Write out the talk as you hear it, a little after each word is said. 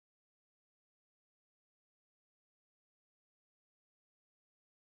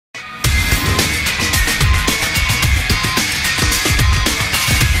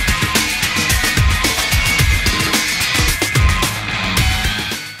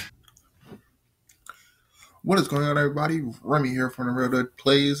What is going on, everybody? Remy here from the Real Good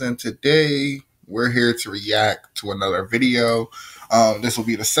Plays, and today we're here to react to another video. This will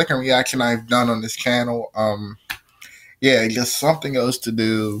be the second reaction I've done on this channel. Yeah, just something else to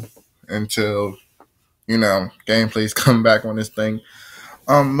do until gameplays come back on this thing.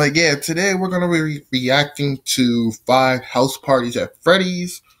 But yeah, today we're gonna be reacting to 5 house parties at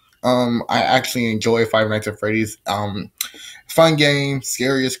Freddy's. I actually enjoy Five Nights at Freddy's. Fun game,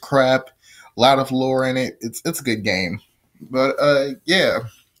 scary as crap, a lot of lore in it. It's a good game. But yeah,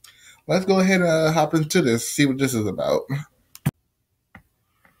 let's go ahead and hop into this, see what this is about.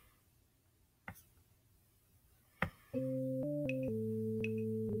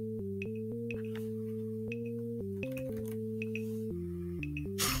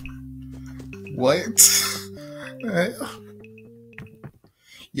 What?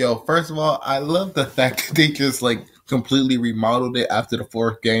 Yo, first of all, I love the fact that they just completely remodeled it after the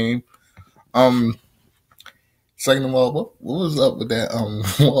 4th game. Um, Second of all, what was up with that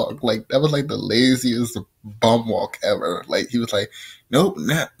walk? Like that was like the laziest bum walk ever. Like he was like, "Nope,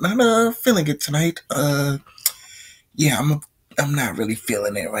 not feeling it tonight. Yeah, I'm not really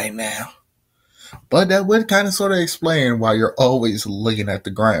feeling it right now." But that would kind of sort of explain why you're always looking at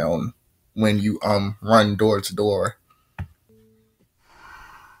the ground when you run door to door.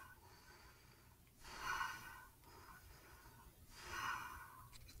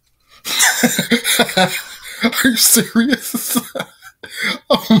 Are you serious?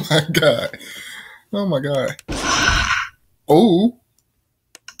 Oh my god. Oh my god. Oh.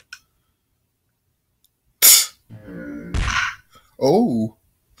 Oh.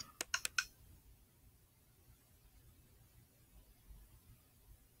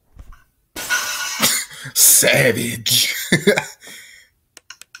 Savage.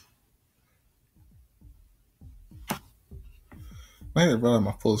 Maybe brother,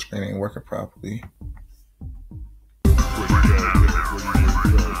 my full screen ain't working properly.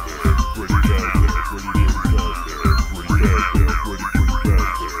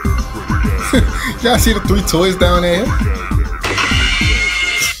 Y'all see the 3 toys down there?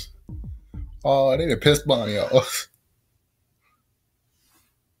 Oh, they done pissed Bonnie off.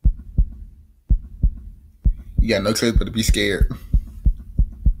 You got no choice but to be scared.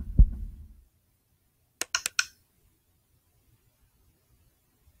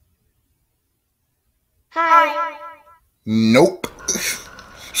 Hi. Nope.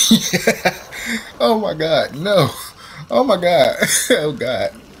 Yeah. Oh my god, no. Oh my god. Oh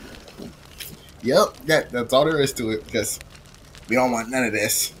god. Yep, that's all there is to it, because we don't want none of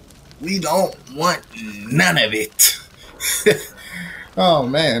this. We don't want none of it. Oh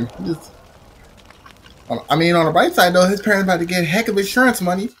man. I mean, on the bright side though, his parents about to get a heck of insurance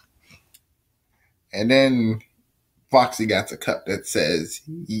money. And then Foxy got a cup that says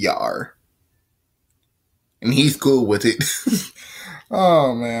 "Yar," and he's cool with it.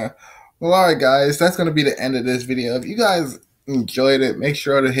 Oh man. Well, alright guys, that's going to be the end of this video. If you guys enjoyed it, make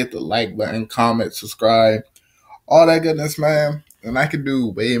sure to hit the like button, comment, subscribe, all that goodness, man. And I could do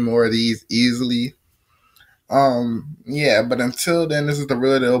way more of these easily. Yeah, but until then, this is the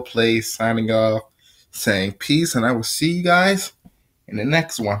Real Deal Play signing off, saying peace, and I will see you guys in the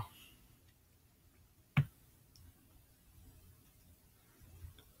next one.